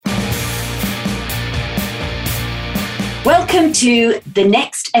Welcome to the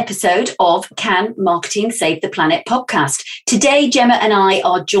next episode of Can Marketing Save the Planet podcast. Today, Gemma and I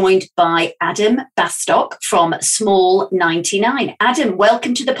are joined by Adam Bastock from Small 99. Adam,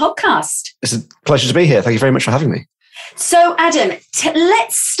 welcome to the podcast. It's a pleasure to be here. Thank you very much for having me. So, Adam,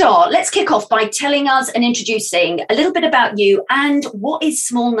 let's kick off by telling us and introducing a little bit about you and what is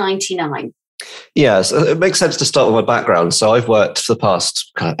Small 99? Yeah, so it makes sense to start with my background. So I've worked for the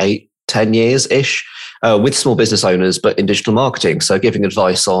past kind of 8-10 years-ish with small business owners, but in digital marketing. So giving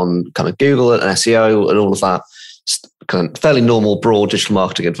advice on kind of Google and SEO and all of that, kind of fairly normal, broad digital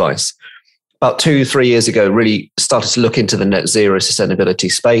marketing advice. About 2-3 years ago, really started to look into the net zero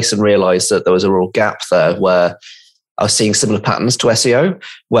sustainability space and realized that there was a real gap there where I was seeing similar patterns to SEO,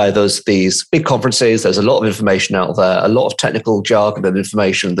 where there's these big conferences, there's a lot of information out there, a lot of technical jargon and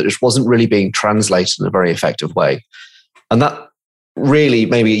information that just wasn't really being translated in a very effective way. And that really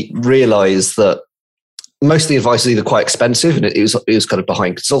made me realize that most of the advice is either quite expensive and it was kind of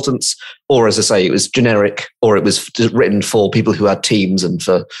behind consultants, or as I say, it was generic, or it was written for people who had teams and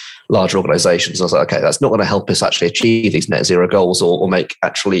for large organizations. I was like, okay, that's not going to help us actually achieve these net zero goals or make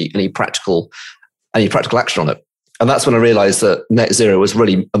actually any practical action on it. And that's when I realized that net zero was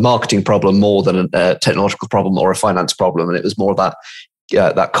really a marketing problem more than a technological problem or a finance problem. And it was more that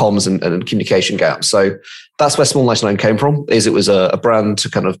comms and communication gap. So that's where Small 99 came from, is it was a brand to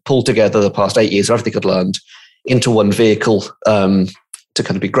kind of pull together the past 8 years of everything I'd learned into one vehicle to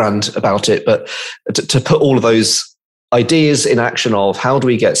kind of be grand about it, but to put all of those ideas in action of how do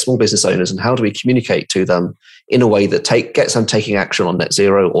we get small business owners and how do we communicate to them in a way that gets them taking action on net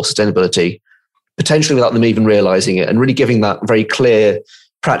zero or sustainability, potentially without them even realizing it, and really giving that very clear,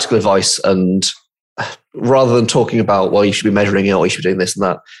 practical advice. And rather than talking about, well, you should be measuring it or you should be doing this and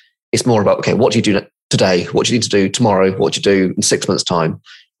that, it's more about, okay, what do you do today? What do you need to do tomorrow? What do you do in 6 months' time?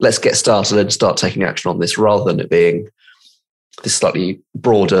 Let's get started and start taking action on this, rather than it being this slightly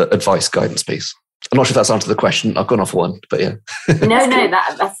broader advice guidance piece. I'm not sure if that's answered the question. I've gone off one, but yeah. No,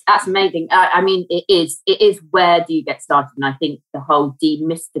 that's amazing. I mean, it is where do you get started? And I think the whole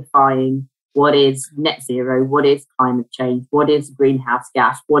demystifying what is net zero, what is climate change, what is greenhouse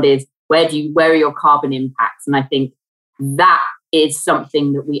gas, where are your carbon impacts? And I think that is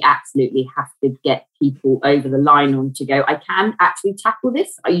something that we absolutely have to get people over the line on, to go, I can actually tackle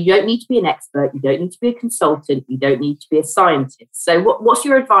this. You don't need to be an expert. You don't need to be a consultant. You don't need to be a scientist. So what's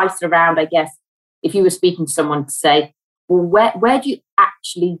your advice around, I guess, if you were speaking to someone to say, well, where do you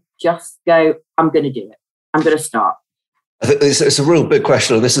actually just go, I'm going to do it. I'm going to start. I think it's a real big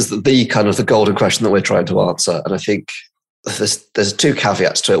question, and this is the kind of the golden question that we're trying to answer. And I think there's two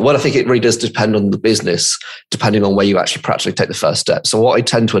caveats to it. One, I think it really does depend on the business, depending on where you actually practically take the first step. So what I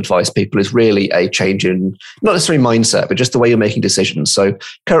tend to advise people is really a change in not necessarily mindset, but just the way you're making decisions. So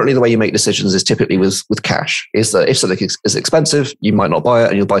currently the way you make decisions is typically with cash. Is that if something is expensive, you might not buy it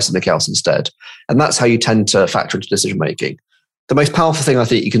and you'll buy something else instead. And that's how you tend to factor into decision making. The most powerful thing I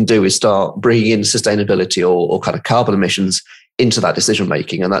think you can do is start bringing in sustainability or kind of carbon emissions into that decision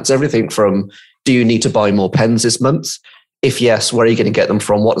making. And that's everything from, do you need to buy more pens this month? If yes, where are you going to get them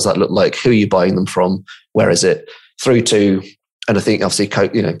from? What does that look like? Who are you buying them from? Where is it? Through to, and I think obviously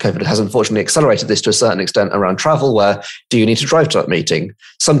COVID has unfortunately accelerated this to a certain extent around travel, where do you need to drive to that meeting?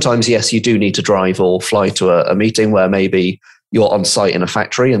 Sometimes, yes, you do need to drive or fly to a meeting where maybe you're on site in a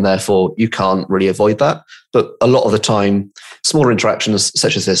factory and therefore you can't really avoid that. But a lot of the time, smaller interactions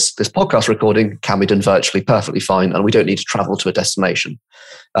such as this podcast recording can be done virtually perfectly fine, and we don't need to travel to a destination.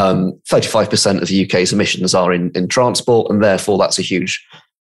 35% of the UK's emissions are in transport, and therefore that's a huge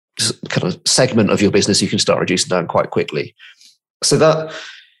kind of segment of your business you can start reducing down quite quickly. So that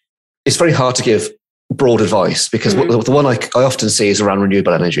it's very hard to give broad advice, because the one I often see is around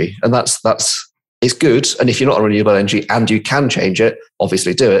renewable energy, and that's it's good. And if you're not on renewable energy and you can change it,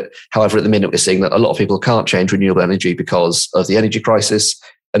 obviously do it. However, at the minute, we're seeing that a lot of people can't change renewable energy because of the energy crisis.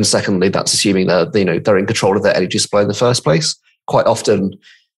 And secondly, that's assuming that they're in control of their energy supply in the first place. Quite often,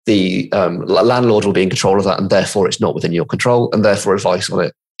 the landlord will be in control of that, and therefore it's not within your control, and therefore advice on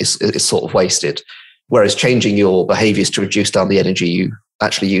it is sort of wasted. Whereas changing your behaviors to reduce down the energy you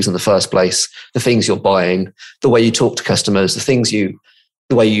actually use in the first place, the things you're buying, the way you talk to customers,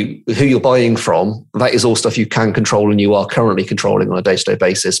 who you're buying from, that is all stuff you can control and you are currently controlling on a day-to-day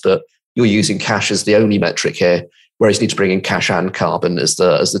basis, but you're using cash as the only metric here, whereas you need to bring in cash and carbon as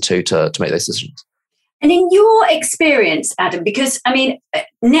the two to make those decisions. And in your experience, Adam, because I mean,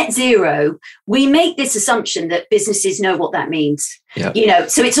 net zero, we make this assumption that businesses know what that means. Yeah.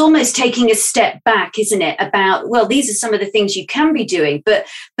 So it's almost taking a step back, isn't it? About, well, these are some of the things you can be doing, but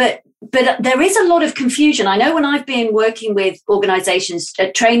there is a lot of confusion. I know when I've been working with organizations,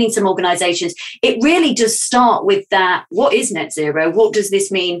 training some organizations, it really does start with that. What is net zero? What does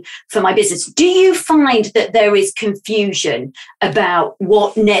this mean for my business? Do you find that there is confusion about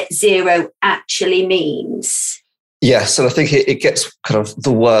what net zero actually means? Yes, and I think it gets kind of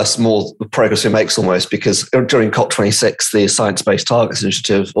the worse more the progress we make almost, because during COP26, the Science Based Targets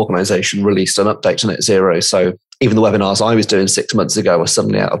Initiative organisation released an update to net zero. So even the webinars I was doing 6 months ago are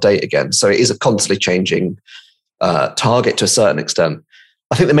suddenly out of date again. So it is a constantly changing target to a certain extent.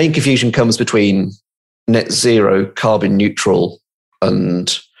 I think the main confusion comes between net zero, carbon neutral,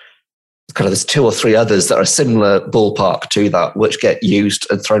 and kind of there's 2 or 3 others that are a similar ballpark to that, which get used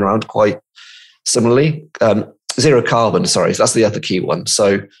and thrown around quite similarly. Zero carbon, sorry, that's the other key one.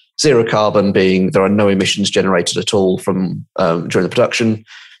 So zero carbon being there are no emissions generated at all from during the production.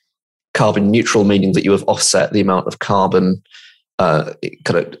 Carbon neutral meaning that you have offset the amount of carbon kind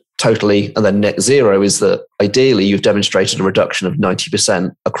of totally. And then net zero is that ideally you've demonstrated a reduction of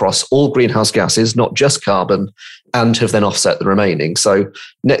 90% across all greenhouse gases, not just carbon, and have then offset the remaining. So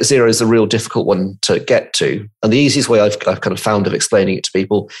net zero is a real difficult one to get to. And the easiest way I've kind of found of explaining it to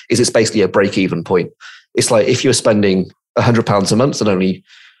people is it's basically a break-even point. It's like if you're spending £100 a month and only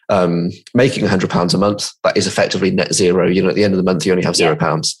making £100 a month, that is effectively net zero. At the end of the month, you only have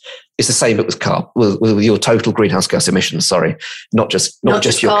 £0. It's the same with your total greenhouse gas emissions. Sorry, not just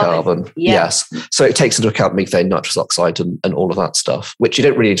your carbon. Yeah. Yes, so it takes into account methane, nitrous oxide, and all of that stuff, which you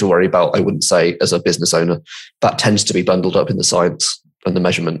don't really need to worry about. I wouldn't say as a business owner. That tends to be bundled up in the science and the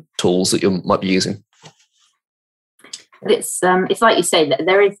measurement tools that you might be using. But it's like you say, that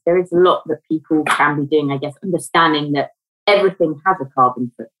there is a lot that people can be doing, I guess, understanding that everything has a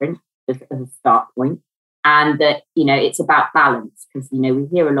carbon footprint as a start point, and that, it's about balance, because, we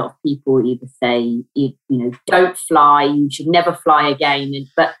hear a lot of people either say, don't fly, you should never fly again.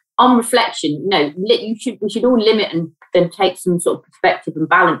 But on reflection, we should all limit and take some sort of perspective and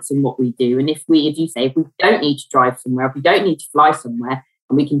balance in what we do. And if we don't need to drive somewhere, if we don't need to fly somewhere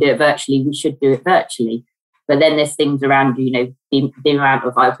and we can do it virtually, we should do it virtually. But then there's things around, the amount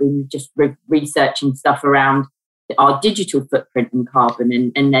of, I've been just researching stuff around our digital footprint and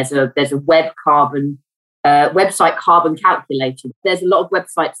carbon, and there's a website carbon calculator. There's a lot of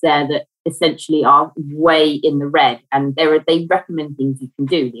websites there that essentially are way in the red, and they recommend things you can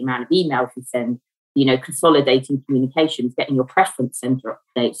do, the amount of emails you send, consolidating communications, getting your preference center up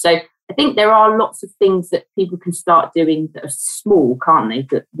to date. So I think there are lots of things that people can start doing that are small, can't they,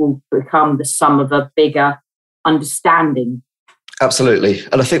 that will become the sum of a bigger understanding. Absolutely.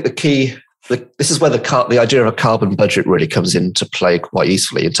 And I think this is where the idea of a carbon budget really comes into play quite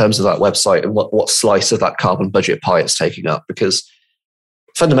usefully in terms of that website and what slice of that carbon budget pie it's taking up. Because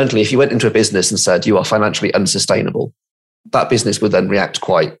fundamentally, if you went into a business and said you are financially unsustainable, that business would then react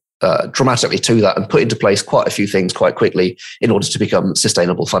quite dramatically to that and put into place quite a few things quite quickly in order to become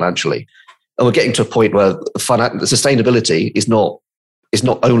sustainable financially. And we're getting to a point where sustainability is not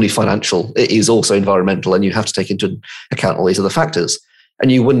only financial, it is also environmental, and you have to take into account all these other factors.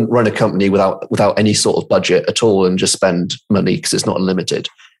 And you wouldn't run a company without any sort of budget at all and just spend money because it's not unlimited.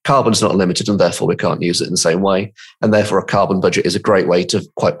 Carbon's not unlimited, and therefore we can't use it in the same way. And therefore a carbon budget is a great way to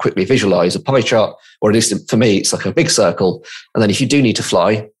quite quickly visualize a pie chart, or at least for me, it's like a big circle. And then if you do need to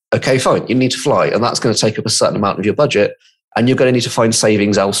fly, okay, fine, you need to fly. And that's going to take up a certain amount of your budget. And you're going to need to find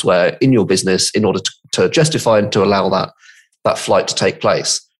savings elsewhere in your business in order to justify and to allow that flight to take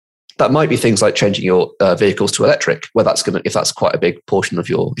place. That might be things like changing your vehicles to electric, where if that's quite a big portion of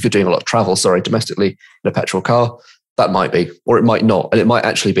if you're doing a lot of travel, domestically in a petrol car, that might be, or it might not. And it might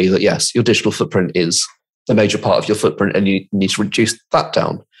actually be that, yes, your digital footprint is a major part of your footprint and you need to reduce that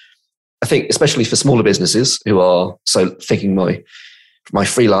down. I think, especially for smaller businesses who are thinking my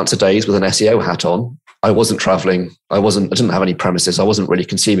freelancer days with an SEO hat on, I wasn't traveling. I didn't have any premises. I wasn't really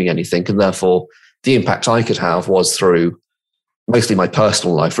consuming anything. And therefore the impact I could have was through mostly my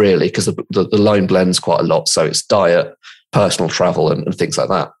personal life, really, because the line blends quite a lot. So it's diet, personal travel, and things like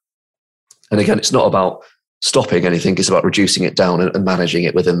that. And again, it's not about stopping anything. It's about reducing it down and managing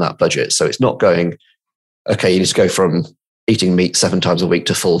it within that budget. So it's not going, okay, you need to go from eating meat 7 times a week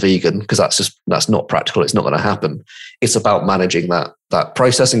to full vegan, because that's not practical. It's not going to happen. It's about managing that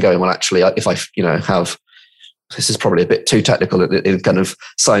process and going, well, actually, if I have, this is probably a bit too technical in kind of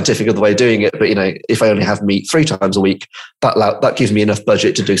scientific of the way of doing it, but if I only have meat 3 times a week, that gives me enough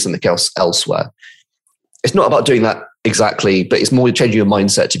budget to do something else elsewhere. It's not about doing that exactly, but it's more changing your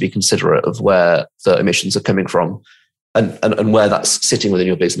mindset to be considerate of where the emissions are coming from. and where that's sitting within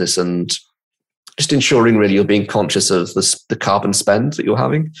your business, and just ensuring really you're being conscious of the carbon spend that you're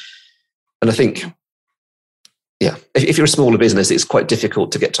having. And I think, yeah, if you're a smaller business, it's quite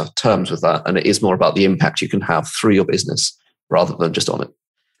difficult to get to terms with that. And it is more about the impact you can have through your business rather than just on it.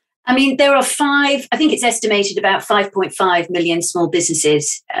 I mean, there are I think it's estimated about 5.5 million small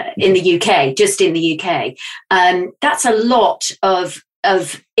businesses in the UK, just in the UK. That's a lot of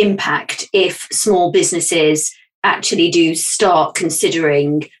impact if small businesses actually do start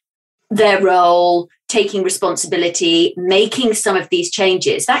considering their role, taking responsibility, making some of these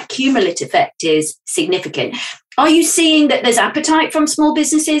changes. That cumulative effect is significant. Are you seeing that there's appetite from small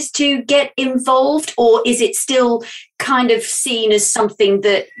businesses to get involved, or is it still kind of seen as something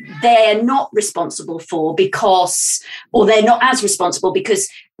that they're not responsible for or they're not as responsible because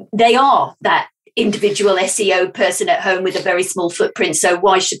they are that individual SEO person at home with a very small footprint? So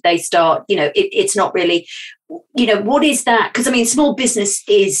why should they start? It's not really, what is that? Because I mean, small business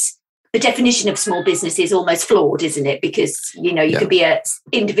is, the definition of small business is almost flawed, isn't it? Because, you could be an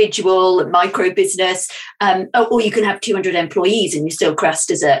individual, a micro business, or you can have 200 employees and you're still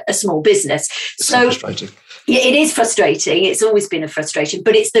classed as a small business. So frustrating. Yeah, it is frustrating. It's always been a frustration,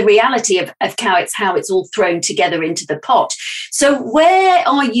 but it's the reality of how it's all thrown together into the pot. So where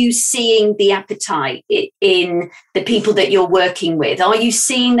are you seeing the appetite in the people that you're working with? Are you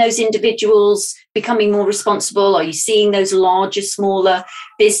seeing those individuals becoming more responsible? Are you seeing those larger, smaller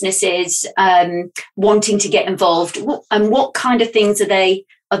businesses wanting to get involved? And what kind of things are they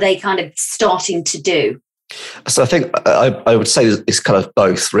kind of starting to do? So I think I would say it's kind of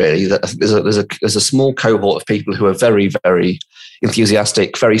both, really. That there's a small cohort of people who are very, very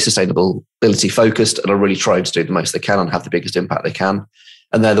enthusiastic, very sustainability focused, and are really trying to do the most they can and have the biggest impact they can.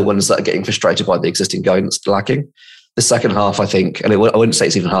 And they're the ones that are getting frustrated by the existing guidance lacking. The second half, I think, and I wouldn't say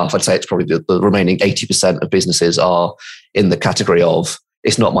it's even half, I'd say it's probably the remaining 80% of businesses are in the category of,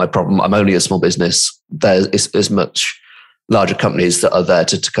 it's not my problem, I'm only a small business. There is as much larger companies that are there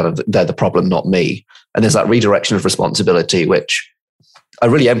to kind of, they're the problem, not me. And there's that redirection of responsibility, which I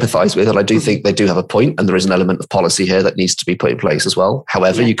really empathize with. And I do think they do have a point, and there is an element of policy here that needs to be put in place as well.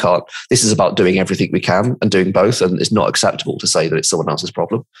 However, you can't, this is about doing everything we can and doing both. And it's not acceptable to say that it's someone else's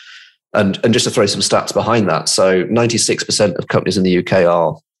problem. And just to throw some stats behind that. So 96% of companies in the UK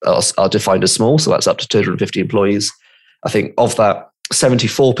are defined as small. So that's up to 250 employees. I think of that,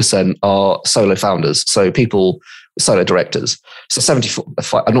 74% are solo founders. So people, solo directors. So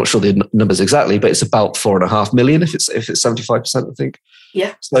 74, I'm not sure the numbers exactly, but it's about 4.5 million if it's 75%, I think.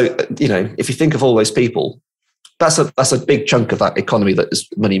 Yeah. So, if you think of all those people, that's a big chunk of that economy that is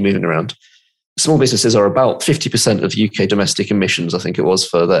money moving around. Small businesses are about 50% of UK domestic emissions, I think it was,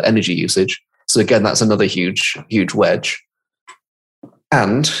 for their energy usage. So again, that's another huge, huge wedge.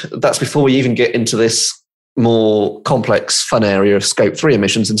 And that's before we even get into this more complex, fun area of scope 3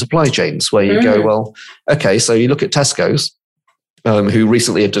 emissions in supply chains, where you go, well, okay, so you look at Tesco's, who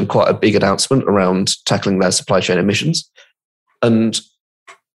recently have done quite a big announcement around tackling their supply chain emissions. And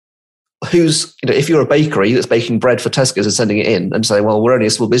if you're a bakery that's baking bread for Tesco's and sending it in and saying, well, we're only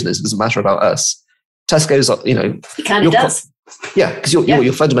a small business, it doesn't matter about us. Tesco's, it kind of does. Yeah, because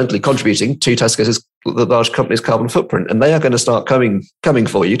you're fundamentally contributing to Tesco's, the large company's carbon footprint, and they are going to start coming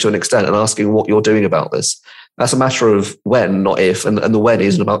for you to an extent and asking what you're doing about this. That's a matter of when, not if, and the when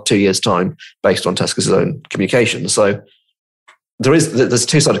is in about 2 years' time, based on Tesco's own communication. So there's a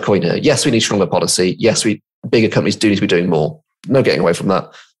two-sided coin here. Yes, we need stronger policy. Yes, bigger companies do need to be doing more. No getting away from that.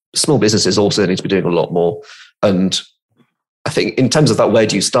 Small businesses also need to be doing a lot more. And I think in terms of that, where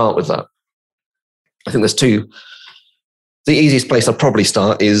do you start with that? I think there's two. The easiest place I'll probably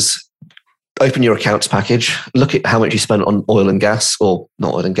start is open your accounts package, look at how much you spent on oil and gas, or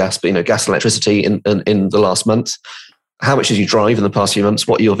not oil and gas, but gas and electricity in the last month. How much did you drive in the past few months?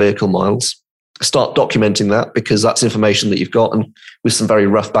 What are your vehicle miles? Start documenting that, because that's information that you've got, and with some very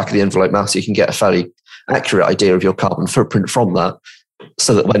rough back of the envelope maths, you can get a fairly accurate idea of your carbon footprint from that,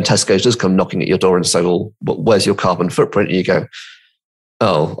 so that when Tesco's does come knocking at your door and say, well, where's your carbon footprint? And you go,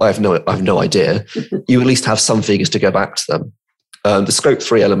 oh, I have no idea. You at least have some figures to go back to them. The scope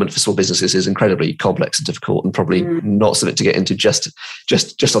 3 element for small businesses is incredibly complex and difficult, and probably not something to get into just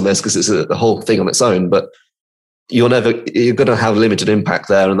on this, because it's a whole thing on its own. But you're going to have limited impact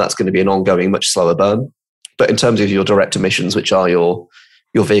there, and that's going to be an ongoing, much slower burn. But in terms of your direct emissions, which are your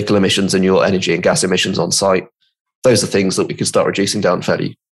vehicle emissions and your energy and gas emissions on site, those are things that we can start reducing down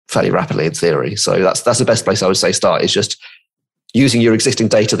fairly rapidly in theory. So that's the best place I would say start, is just using your existing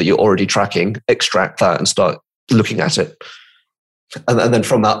data that you're already tracking, extract that and start looking at it. And then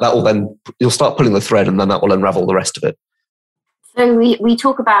from that you'll start pulling the thread, and then that will unravel the rest of it. So we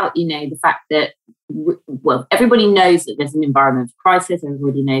talk about, the fact that well, everybody knows that there's an environmental crisis.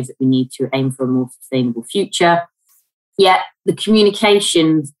 Everybody knows that we need to aim for a more sustainable future. Yet the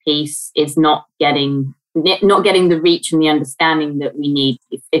communications piece is not getting the reach and the understanding that we need.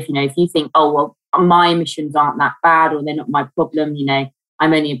 If you think, oh, well, my emissions aren't that bad, or they're not my problem,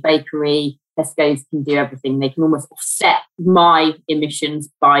 I'm only a bakery, Tesco's can do everything. They can almost offset my emissions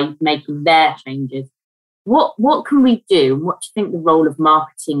by making their changes. What can we do? And what do you think the role of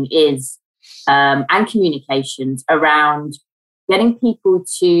marketing is, and communications around getting people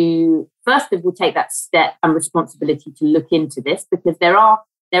to, first of all, take that step and responsibility to look into this? Because there are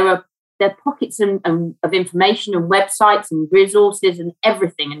pockets of information and websites and resources and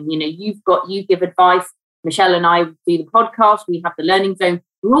everything. And, you give advice. Michelle and I do the podcast. We have the learning zone.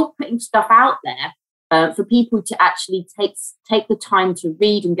 We're all putting stuff out there for people to actually take the time to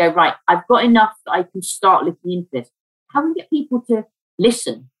read and go, right, I've got enough that I can start looking into this. How can we get people to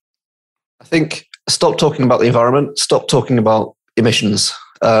listen? I think stop talking about the environment, stop talking about emissions.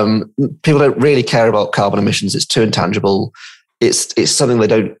 People don't really care about carbon emissions. It's too intangible. It's something they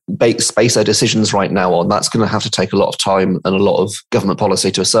don't base their decisions right now on. That's going to have to take a lot of time and a lot of government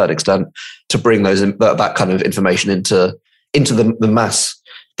policy to a certain extent to bring that kind of information into the mass,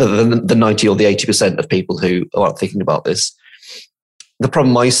 the 90 or the 80% of people who are thinking about this. The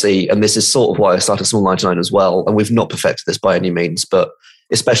problem I see, and this is sort of why I started Small 99 as well, and we've not perfected this by any means, but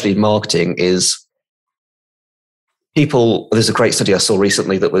especially in marketing, is people. There's a great study I saw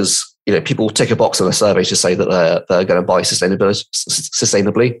recently that was, people tick a box on a survey to say that they're going to buy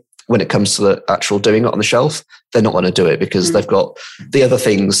sustainably. When it comes to the actual doing it on the shelf, they're not going to do it because they've got the other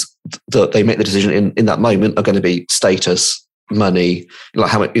things that they make the decision in that moment are going to be status, money, like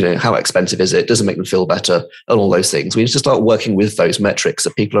how expensive is it? Does it make them feel better? And all those things. We need to start working with those metrics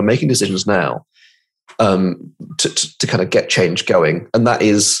that people are making decisions now to kind of get change going. And that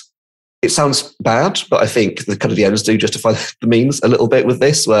is, it sounds bad, but I think the ends do justify the means a little bit with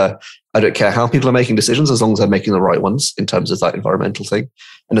this, where I don't care how people are making decisions as long as they're making the right ones in terms of that environmental thing.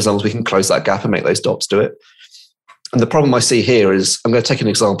 And as long as we can close that gap and make those dots do it. And the problem I see here is, I'm going to take an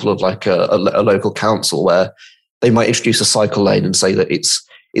example of like a local council where they might introduce a cycle lane and say that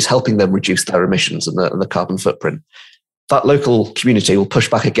it's helping them reduce their emissions and the carbon footprint. That local community will push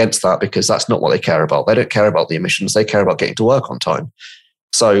back against that because that's not what they care about. They don't care about the emissions. They care about getting to work on time.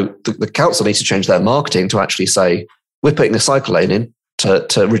 So the council needs to change their marketing to actually say, we're putting a cycle lane in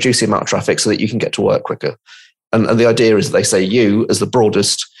to reduce the amount of traffic so that you can get to work quicker. And the idea is that they say you as the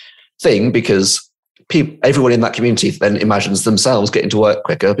broadest thing, because everyone in that community then imagines themselves getting to work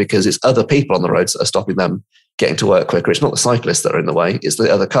quicker because it's other people on the roads that are stopping them getting to work quicker. It's not the cyclists that are in the way, it's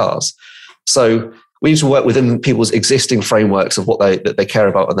the other cars. So we need to work within people's existing frameworks of what they care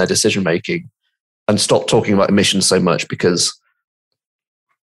about in their decision making, and stop talking about emissions so much, because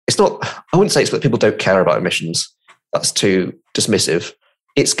it's not, I wouldn't say it's that people don't care about emissions. That's too dismissive.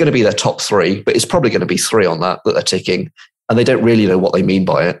 It's going to be their top three, but it's probably going to be three on that they're ticking, and they don't really know what they mean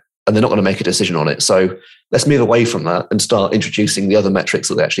by it, and they're not going to make a decision on it. So let's move away from that and start introducing the other metrics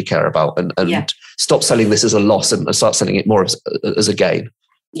that they actually care about, and stop selling this as a loss and start selling it more as a gain.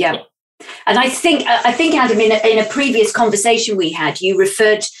 Yeah. And I think Adam, in a previous conversation we had, you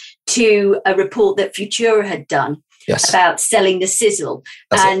referred to a report that Futura had done. Yes. About selling the sizzle.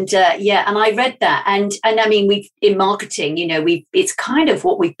 That's and and I read that, and I mean, we've in marketing, it's kind of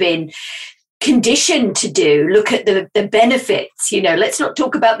what we've been conditioned to do. Look at the benefits, let's not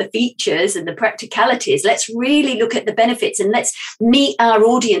talk about the features and the practicalities. Let's really look at the benefits, and let's meet our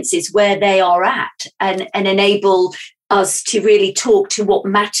audiences where they are at, and enable us to really talk to what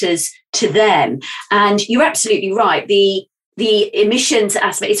matters to them. And you're absolutely right. The emissions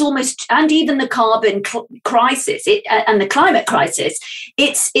aspect, it's almost, and even the carbon crisis and the climate crisis,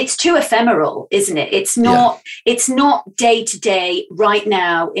 it's too ephemeral, isn't it? It's not day to day right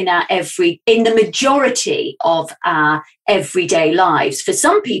now in the majority of our everyday lives. For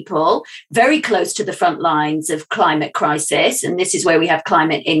some people, very close to the front lines of climate crisis, and this is where we have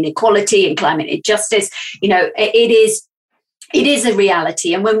climate inequality and climate injustice. It is a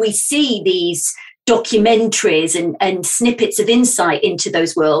reality. And when we see these documentaries and snippets of insight into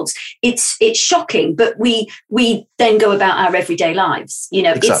those worlds, it's shocking, but we then go about our everyday lives.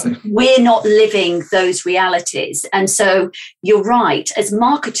 Exactly. We're not living those realities. And so you're right, as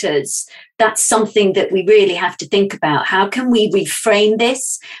marketers, that's something that we really have to think about. How can we reframe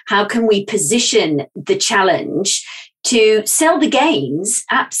this? How can we position the challenge to sell the gains?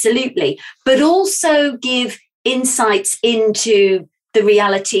 Absolutely. But also give insights into the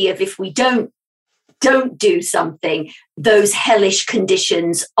reality of, if we don't do something, those hellish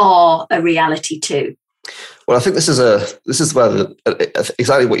conditions are a reality too. Well, I think this is where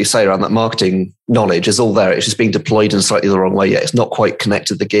exactly what you say around that marketing knowledge is all there. It's just being deployed in slightly the wrong way yet. It's not quite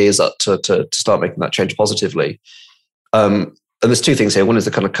connected the gears up to start making that change positively. And there's two things here. One is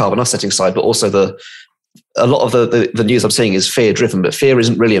the kind of carbon offsetting side, but also a lot of the news I'm seeing is fear driven, but fear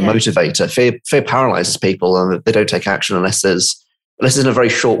isn't really a motivator. Fear paralyzes people, and they don't take action unless there's in a very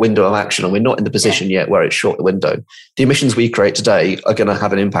short window of action, and we're not in the position yet where it's short the window. The emissions we create today are going to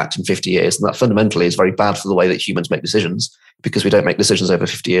have an impact in 50 years, and that fundamentally is very bad for the way that humans make decisions, because we don't make decisions over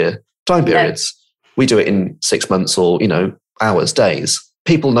 50-year time periods. Yeah. We do it in 6 months or, hours, days.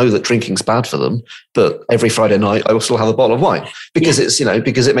 People know that drinking's bad for them, but every Friday night I will still have a bottle of wine because it's,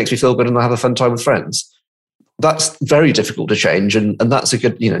 because it makes me feel good and I have a fun time with friends. That's very difficult to change, and that's a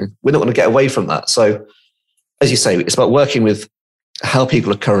good, we're not going to get away from that. So, as you say, it's about working with how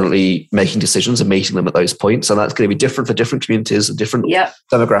people are currently making decisions and meeting them at those points. And that's going to be different for different communities and different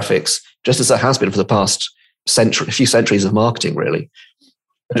demographics, just as it has been for the past few centuries of marketing, really.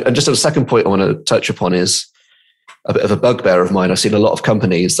 And just a second point I want to touch upon is a bit of a bugbear of mine. I've seen a lot of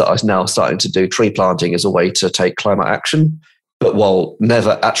companies that are now starting to do tree planting as a way to take climate action, but while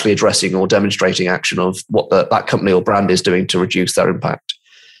never actually addressing or demonstrating action of what that company or brand is doing to reduce their impact.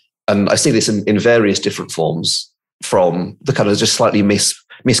 And I see this in various different forms, from the kind of just slightly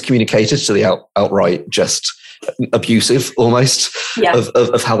miscommunicated to the outright just abusive almost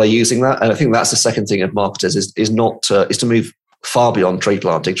of how they're using that. And I think that's the second thing of marketers is to move far beyond tree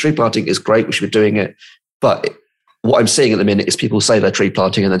planting. Tree planting is great. We should be doing it. But what I'm seeing at the minute is people say they're tree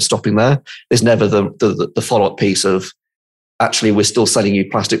planting and then stopping there. There's never the follow-up piece of, actually, we're still selling you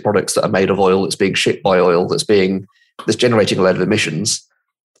plastic products that are made of oil, that's being shipped by oil, that's generating a load of emissions.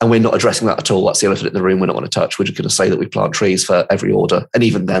 And we're not addressing that at all. That's the elephant in the room we're not going to touch. We're just going to say that we plant trees for every order. And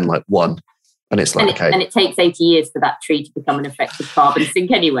even then, like one. And it's like, and it takes 80 years for that tree to become an effective carbon sink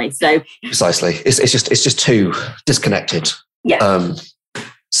anyway. So precisely. It's just too disconnected. Yeah.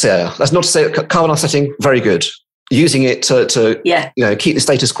 So that's not to say that carbon offsetting, very good. Using it to keep the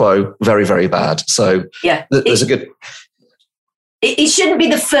status quo, very, very bad. So there's a good... It shouldn't be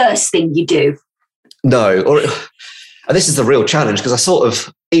the first thing you do. No. And this is the real challenge, because I sort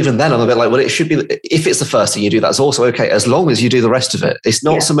of, even then, I'm a bit like, well, it should be, if it's the first thing you do, that's also okay, as long as you do the rest of it. It's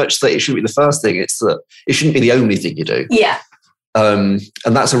not so much that it should be the first thing, it's that it shouldn't be the only thing you do. Yeah. And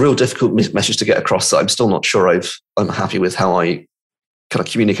that's a real difficult message to get across that I'm still not sure I'm happy with how I kind of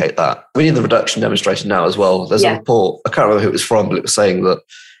communicate that. We need the reduction demonstration now as well. There's a report, I can't remember who it was from, but it was saying that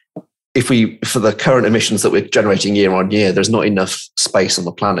for the current emissions that we're generating year on year, there's not enough space on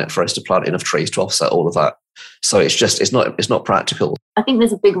the planet for us to plant enough trees to offset all of that. So it's not practical. I think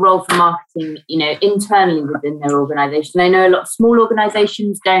there's a big role for marketing, internally within their organisation. I know a lot of small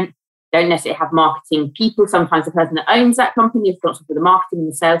organisations don't necessarily have marketing people. Sometimes the person that owns that company is responsible for the marketing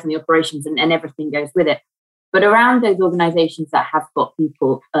and the sales and the operations, and everything goes with it. But around those organisations that have got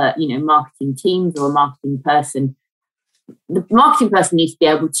people, marketing teams or a marketing person, the marketing person needs to be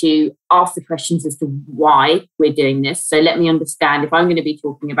able to ask the questions as to why we're doing this. So let me understand, if I'm going to be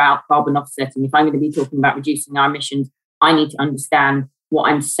talking about carbon offsetting, if I'm going to be talking about reducing our emissions, I need to understand what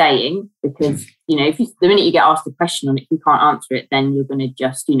I'm saying, because, the minute you get asked a question on it, if you can't answer it, then you're going to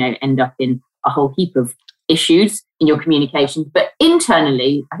just, end up in a whole heap of issues in your communications. But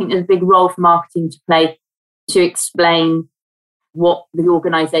internally, I think there's a big role for marketing to play to explain what the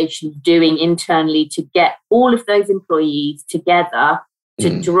organisation is doing internally to get all of those employees together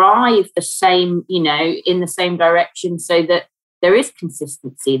to drive the same, in the same direction, so that there is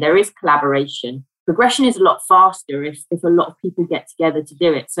consistency, there is collaboration. Progression is a lot faster if a lot of people get together to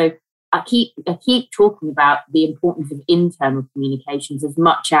do it. So I keep talking about the importance of internal communications as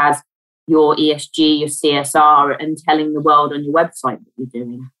much as your ESG, your CSR, and telling the world on your website what you're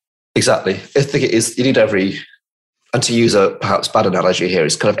doing. Exactly. I think it is, you need and to use a perhaps bad analogy here,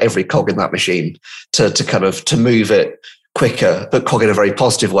 is kind of every cog in that machine to move it quicker, but cog in a very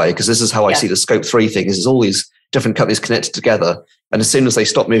positive way. Because this is how I see the Scope 3 thing, is there's all these different companies connected together. And as soon as they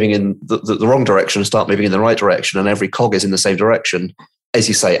stop moving in the wrong direction and start moving in the right direction, and every cog is in the same direction, as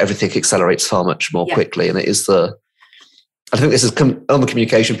you say, everything accelerates far much more quickly. And it is I think this is on the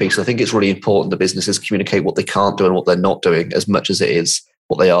communication piece. I think it's really important that businesses communicate what they can't do and what they're not doing as much as it is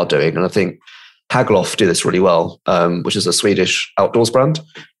what they are doing. And I think Hagelof do this really well, which is a Swedish outdoors brand,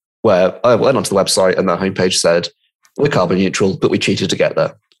 where I went onto the website and their homepage said, we're carbon neutral, but we cheated to get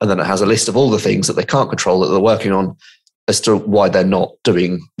there. And then it has a list of all the things that they can't control that they're working on as to why they're not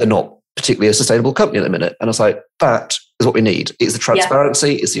particularly a sustainable company at the minute. And I was like, that is what we need. It's the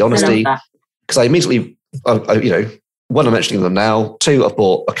transparency, it's the honesty. Because I immediately, one, I'm mentioning them now. Two, I've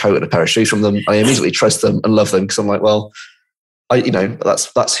bought a coat and a pair of shoes from them. I immediately trust them and love them, because I'm like, well,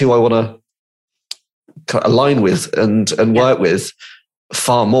 that's who I want to align with and work with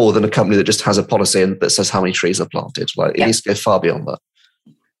far more than a company that just has a policy and that says how many trees are planted. Like it needs to go far beyond that.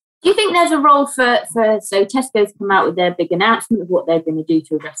 Do you think there's a role for so Tesco's come out with their big announcement of what they're going to do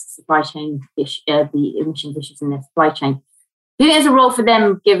to address the supply chain the emissions issues in their supply chain? Do you think there's a role for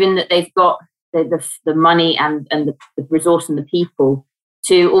them, given that they've got the money and the resource and the people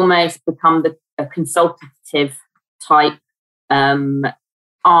to almost become a consultative type arm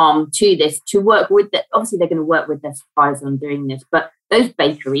to this, to work with obviously they're going to work with their suppliers on doing this, but those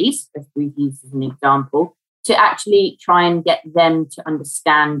bakeries, as we've used as an example, to actually try and get them to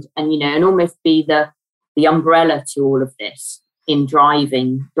understand and almost be the umbrella to all of this in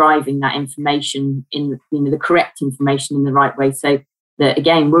driving that information in the correct information in the right way, so that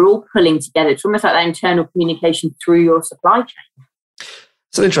again we're all pulling together. It's almost like that internal communication through your supply chain.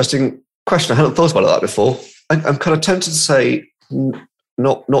 It's an interesting question. I hadn't thought about that before. I'm kind of tempted to say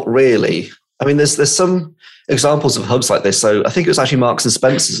not really. I mean, there's some examples of hubs like this. So I think it was actually Marks and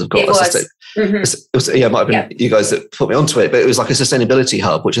Spencer's have got it might have been you guys that put me onto it, but it was like a sustainability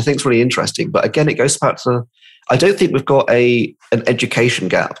hub, which I think is really interesting. But again, it goes back to, I don't think we've got an education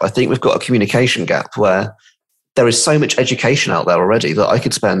gap. I think we've got a communication gap where there is so much education out there already that I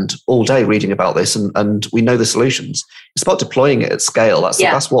could spend all day reading about this, and we know the solutions. It's about deploying it at scale.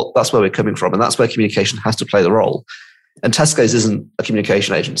 That's where we're coming from, and that's where communication has to play the role. And Tesco's isn't a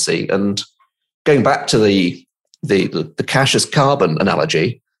communication agency. And going back to the cash as carbon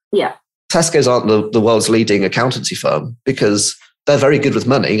analogy, Tesco's aren't the world's leading accountancy firm because they're very good with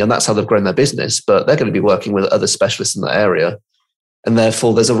money, and that's how they've grown their business. But they're going to be working with other specialists in that area, and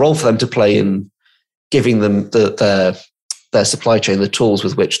therefore there's a role for them to play in giving them their supply chain the tools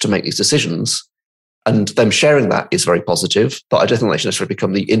with which to make these decisions. And them sharing that is very positive, but I don't think they should necessarily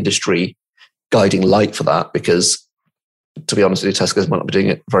become the industry guiding light for that, because to be honest with you, Tesco's might not be doing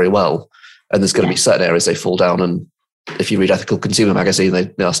it very well. And there's going to be certain areas they fall down. And if you read Ethical Consumer magazine,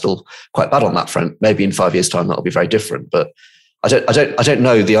 they are still quite bad on that front. Maybe in 5 years' time, that'll be very different. But I don't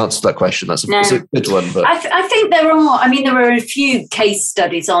know the answer to that question. It's a good one. But I think there are. I mean, there are a few case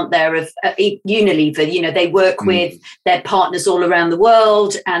studies, aren't there, of Unilever. They work with their partners all around the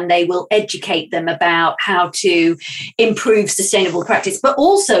world, and they will educate them about how to improve sustainable practice, but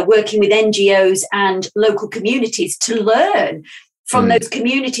also working with NGOs and local communities to learn from those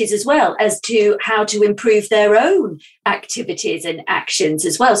communities as well as to how to improve their own activities and actions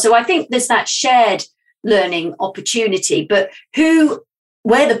as well. So I think there's that shared learning opportunity, but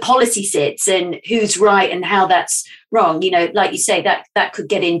where the policy sits and who's right and how that's wrong, like you say, that could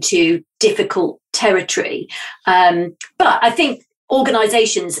get into difficult territory. But I think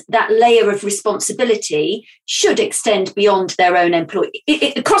organisations, that layer of responsibility should extend beyond their own employee,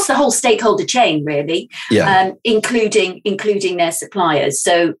 across the whole stakeholder chain, really, including their suppliers.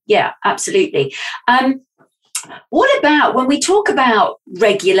 So yeah, absolutely. What about when we talk about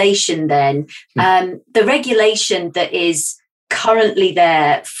regulation then, the regulation that is currently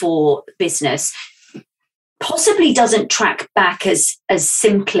there for business possibly doesn't track back as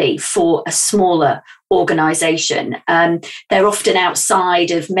simply for a smaller organisation. They're often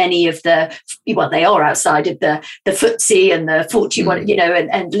outside of many of they are outside of the FTSE and the Fortune,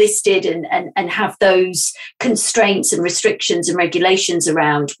 and listed and have those constraints and restrictions and regulations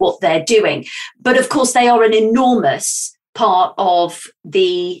around what they're doing. But of course, they are an enormous part of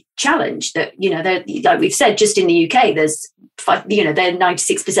the challenge that, like we've said, just in the UK, there's they're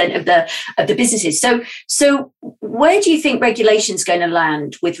 96% of the businesses. So where do you think regulation's going to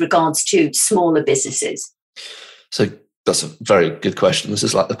land with regards to smaller businesses? So that's a very good question. This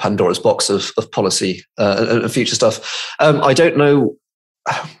is like the Pandora's box of policy and future stuff. I don't know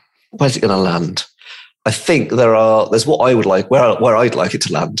where's it going to land. I think there's what I would like, where I'd like it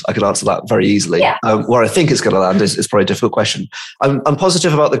to land. I could answer that very easily. Yeah. Where I think it's going to land is probably a difficult question. I'm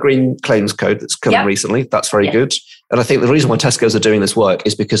positive about the Green Claims Code that's come recently. That's very good. And I think the reason why Tesco's are doing this work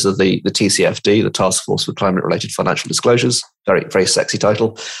is because of the TCFD, the Task Force for Climate-Related Financial Disclosures. Very, very sexy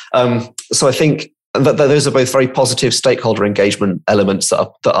title. So I think that those are both very positive stakeholder engagement elements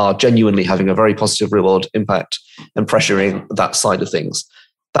that are genuinely having a very positive real-world impact and pressuring that side of things.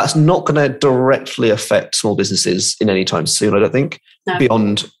 That's not going to directly affect small businesses in any time soon, I don't think. No.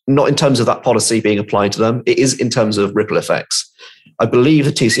 Beyond, not in terms of that policy being applied to them, it is in terms of ripple effects. I believe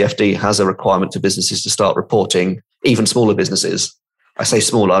the TCFD has a requirement for businesses to start reporting, even smaller businesses. I say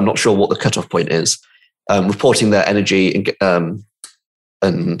smaller, I'm not sure what the cutoff point is, reporting their energy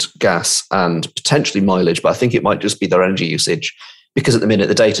and gas and potentially mileage, but I think it might just be their energy usage, because at the minute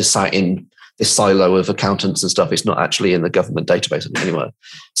the data sat in this silo of accountants and stuff. It's not actually in the government database anywhere.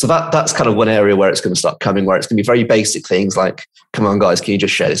 So that's kind of one area where it's going to start coming, where it's going to be very basic things like, come on guys, can you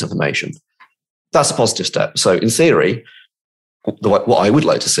just share this information? That's a positive step. So in theory, what I would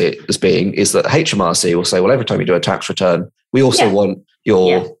like to see it as being is that HMRC will say, well, every time you do a tax return, we also want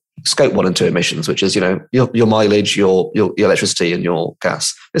your scope 1 and 2 emissions, which is, your mileage, your electricity and your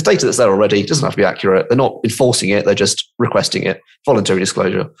gas. There's data that's there already. It doesn't have to be accurate. They're not enforcing it. They're just requesting it. Voluntary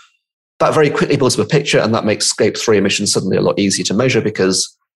disclosure. That very quickly builds up a picture, and that makes scope 3 emissions suddenly a lot easier to measure,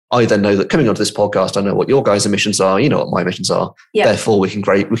 because I then know that coming onto this podcast, I know what your guys' emissions are, you know what my emissions are. Yeah. Therefore, we can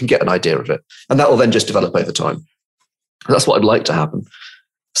get an idea of it. And that will then just develop over time. That's what I'd like to happen.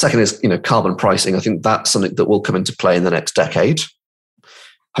 Second is, carbon pricing. I think that's something that will come into play in the next decade.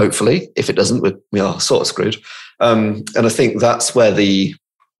 Hopefully, if it doesn't, we are sort of screwed. And I think that's where it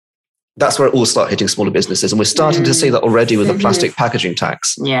will start hitting smaller businesses. And we're starting to see that already with the plastic packaging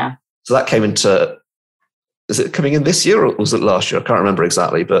tax. Yeah. So that came into, is it coming in this year or was it last year? I can't remember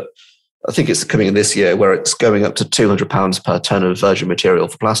exactly, but I think it's coming in this year, where it's going up to £200 per tonne of virgin material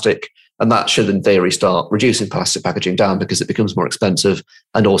for plastic. And that should, in theory, start reducing plastic packaging down, because it becomes more expensive,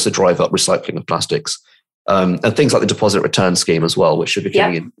 and also drive up recycling of plastics. And things like the deposit return scheme as well, which should be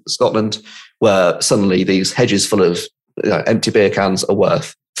coming in Scotland, where suddenly these hedges full of empty beer cans are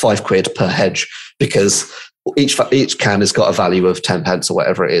worth £5 per hedge, because each can has got a value of 10 pence or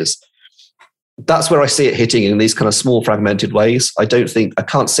whatever it is. That's where I see it hitting in these kind of small fragmented ways. I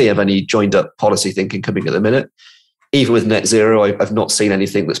can't see of any joined up policy thinking coming at the minute. Even with net zero, I've not seen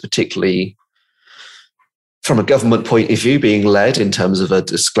anything that's particularly, from a government point of view, being led in terms of a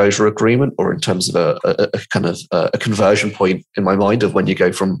disclosure agreement, or in terms of a kind of a conversion point in my mind of when you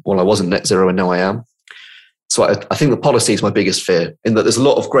go from, well, I wasn't net zero and now I am. So I think the policy is my biggest fear, in that there's a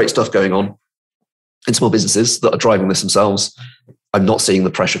lot of great stuff going on in small businesses that are driving this themselves. I'm not seeing the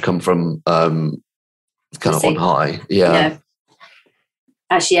pressure come from kind of on high. Yeah. No.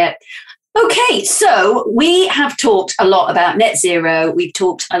 As yet. Okay, so we have talked a lot about net zero. We've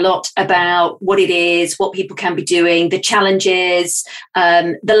talked a lot about what it is, what people can be doing, the challenges,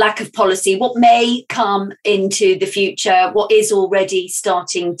 the lack of policy, what may come into the future, what is already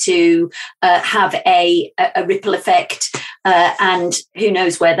starting to have a ripple effect, and who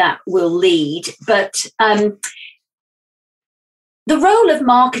knows where that will lead. But the role of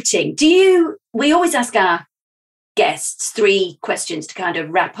marketing, we always ask our guests 3 questions to kind of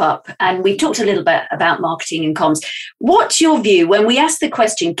wrap up, and we've talked a little bit about marketing and comms. What's your view when we ask the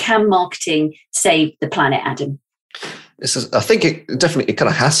question, can marketing save the planet, Adam? I think it definitely kind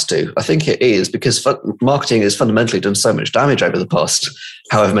of has to. I think it is, because marketing has fundamentally done so much damage over the past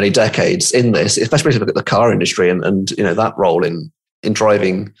however many decades in this, especially if you look at the car industry and that role in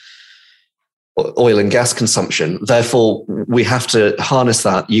driving oil and gas consumption. Therefore, we have to harness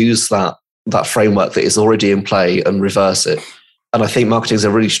that, use that framework that is already in play, and reverse it. And I think marketing is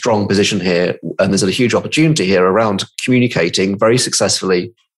a really strong position here, and there's a huge opportunity here around communicating very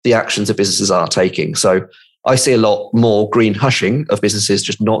successfully the actions that businesses are taking. So I see a lot more green hushing of businesses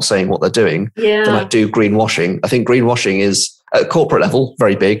just not saying what they're doing than I do greenwashing. I think greenwashing is, at corporate level,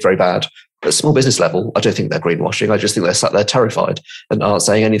 very big, very bad. At small business level, I don't think they're greenwashing. I just think they're sat there terrified and aren't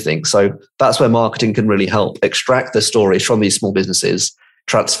saying anything. So that's where marketing can really help extract the stories from these small businesses,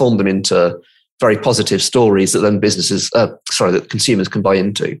 transform them into very positive stories that then that consumers can buy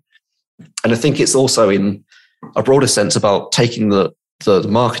into. And I think it's also, in a broader sense, about taking the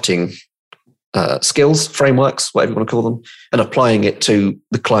marketing skills, frameworks, whatever you want to call them, and applying it to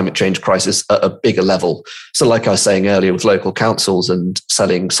the climate change crisis at a bigger level. So like I was saying earlier, with local councils and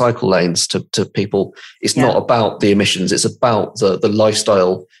selling cycle lanes to people, it's not about the emissions, it's about the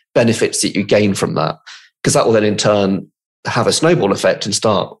lifestyle benefits that you gain from that, because that will then in turn have a snowball effect and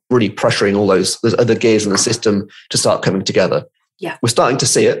start really pressuring all those other gears in the system to start coming together. Yeah, we're starting to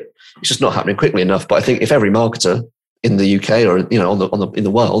see it. It's just not happening quickly enough. But I think if every marketer in the UK or in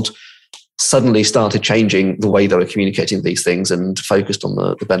the world suddenly started changing the way they were communicating these things and focused on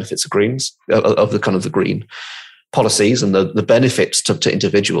the benefits of greens, of the kind of the green policies and the benefits to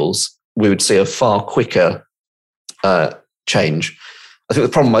individuals, we would see a far quicker change. I think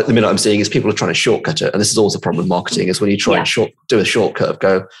the problem at the minute I'm seeing is people are trying to shortcut it. And this is always the problem with marketing, is when you try and do a shortcut of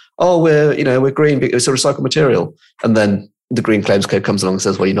go, oh, we're green because it's a recycled material. And then the Green Claims Code comes along and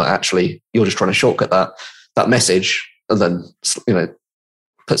says, well, you're just trying to shortcut that message, and then,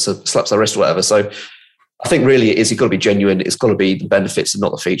 slaps their wrist or whatever. So I think really it is, you've got to be genuine. It's got to be the benefits and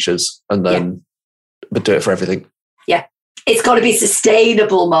not the features, and then, but do it for everything. Yeah. It's got to be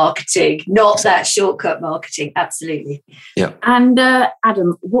sustainable marketing, not that shortcut marketing. Absolutely. Yeah. And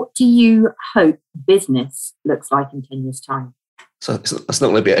Adam, what do you hope business looks like in 10 years' time? So it's not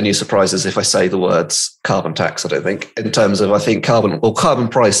going to be any surprises if I say the words carbon tax, I don't think. In terms of, I think carbon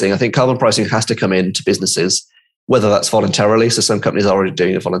pricing, I think carbon pricing has to come into businesses whether that's voluntarily. So some companies are already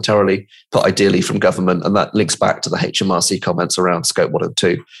doing it voluntarily, but ideally from government. And that links back to the HMRC comments around scope 1 and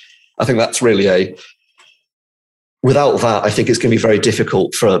 2. I think that's really without that, I think it's going to be very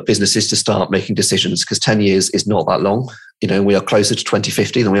difficult for businesses to start making decisions, because 10 years is not that long. We are closer to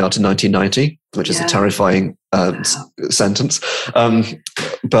 2050 than we are to 1990, which is a terrifying sentence.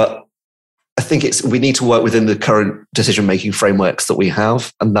 But I think we need to work within the current decision-making frameworks that we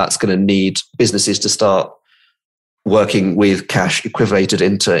have, and that's going to need businesses to start working with cash equated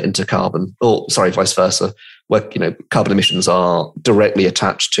into carbon, or vice versa, where carbon emissions are directly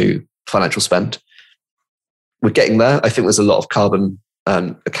attached to financial spend. We're getting there. I think there's a lot of carbon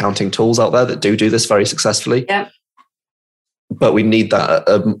accounting tools out there that do this very successfully. Yeah. But we need that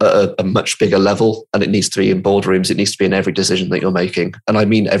at a much bigger level, and it needs to be in boardrooms. It needs to be in every decision that you're making. And I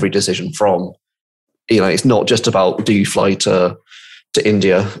mean every decision from, it's not just about, do you fly to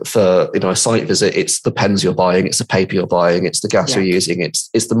India for a site visit? It's the pens you're buying, it's the paper you're buying, it's the gas you're using,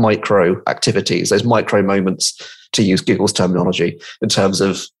 it's the micro activities, those micro moments, to use Google's terminology, in terms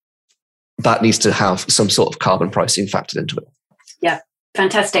of that needs to have some sort of carbon pricing factored into it. Yeah,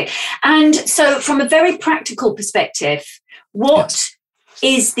 fantastic. And so from a very practical perspective, what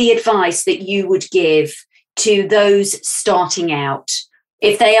is the advice that you would give to those starting out?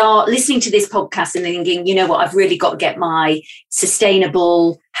 If they are listening to this podcast and thinking, you know what, I've really got to get my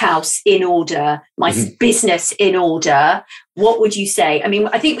sustainable house in order, my business in order, what would you say? I mean,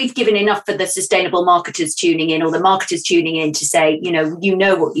 I think we've given enough for the sustainable marketers tuning in, or the marketers tuning in, to say, you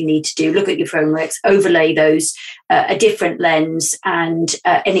know what you need to do. Look at your frameworks, overlay those, a different lens, and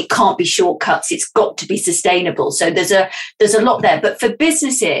it can't be shortcuts. It's got to be sustainable. So there's a lot there. But for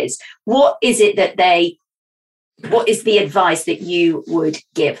businesses, what is the advice that you would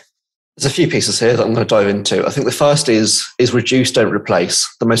give? There's a few pieces here that I'm going to dive into. I think the first is reduce, don't replace.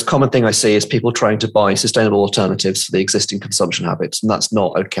 The most common thing I see is people trying to buy sustainable alternatives for the existing consumption habits, and that's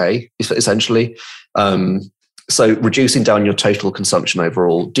not okay, essentially. So reducing down your total consumption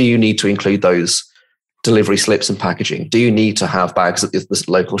overall. Do you need to include those delivery slips and packaging? Do you need to have bags at this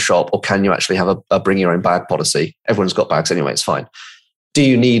local shop, or can you actually have a bring your own bag policy? Everyone's got bags anyway, it's fine. Do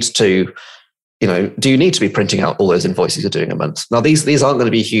you need to be printing out all those invoices you're doing a month? Now, these aren't going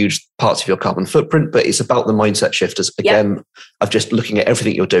to be huge parts of your carbon footprint, but it's about the mindset shifters, again, of just looking at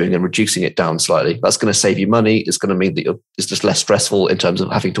everything you're doing and reducing it down slightly. That's going to save you money. It's going to mean that it's just less stressful in terms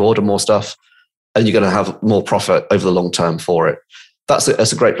of having to order more stuff, and you're going to have more profit over the long term for it. That's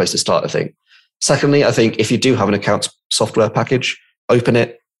a great place to start, I think. Secondly, I think if you do have an accounts software package, open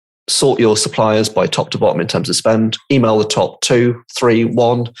it, sort your suppliers by top to bottom in terms of spend, email the top 2, 3,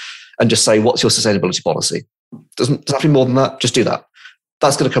 1, and just say, what's your sustainability policy? Doesn't have to be more than that. Just do that.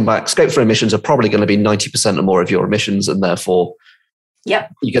 That's going to come back. Scope 3 emissions are probably going to be 90% or more of your emissions, and therefore you're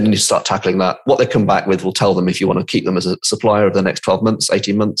going to need to start tackling that. What they come back with will tell them if you want to keep them as a supplier over the next 12 months,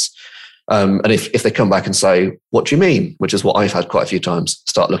 18 months. And if they come back and say, what do you mean? Which is what I've had quite a few times,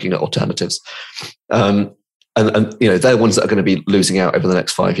 start looking at alternatives. And they're ones that are going to be losing out over the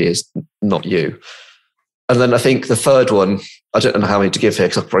next 5 years, not you. And then I think the third one, I don't know how many to give here,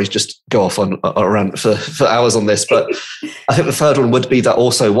 because I'll probably just go off around for hours on this. But I think the third one would be that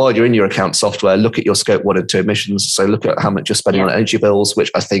also, while you're in your account software, look at your scope 1 and 2 emissions. So look at how much you're spending on energy bills, which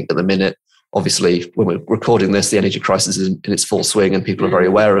I think at the minute, obviously, when we're recording this, the energy crisis is in its full swing and people are very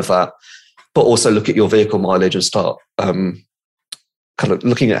aware of that. But also look at your vehicle mileage and start kind of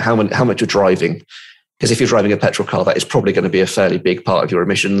looking at how much you're driving. Because if you're driving a petrol car, that is probably going to be a fairly big part of your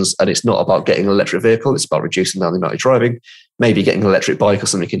emissions. And it's not about getting an electric vehicle. It's about reducing down the amount of driving. Maybe getting an electric bike or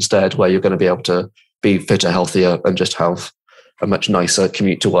something instead, where you're going to be able to be fitter, healthier, and just have a much nicer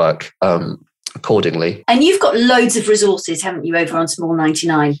commute to work accordingly. And you've got loads of resources, haven't you, over on Small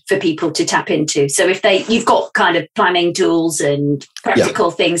 99 for people to tap into. So you've got kind of planning tools and practical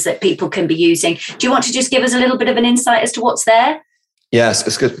things that people can be using. Do you want to just give us a little bit of an insight as to what's there? Yes,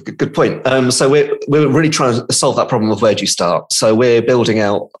 it's a good point. So we're really trying to solve that problem of where do you start. So we're building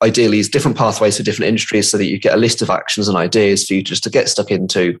out, ideally, different pathways for different industries so that you get a list of actions and ideas for you just to get stuck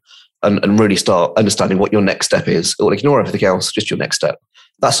into and really start understanding what your next step is. Or ignore everything else, just your next step.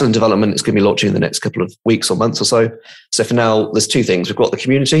 That's still in development. It's going to be launching in the next couple of weeks or months or so. So for now, there's two things. We've got the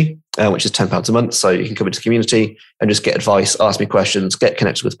community, which is £10 a month. So you can come into the community and just get advice, ask me questions, get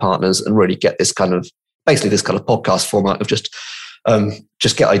connected with partners, and really get this kind of podcast format of just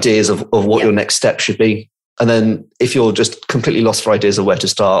get ideas of what your next step should be. And then if you're just completely lost for ideas of where to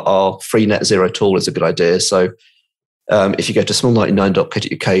start, our free net zero tool is a good idea. So if you go to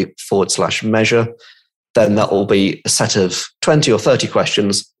small99.co.uk/measure, then that will be a set of 20 or 30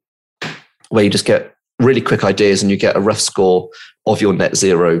 questions where you just get really quick ideas and you get a rough score of your net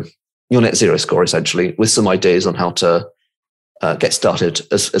zero your net zero score, essentially, with some ideas on how to get started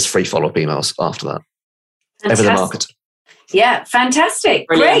as free follow-up emails after that. Over the market. Yeah, fantastic.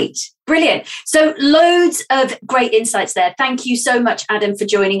 Brilliant. Brilliant. So loads of great insights there. Thank you so much, Adam, for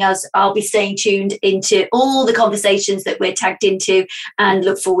joining us. I'll be staying tuned into all the conversations that we're tagged into and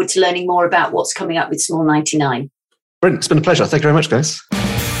look forward to learning more about what's coming up with Small 99. Brilliant. It's been a pleasure. Thank you very much, guys.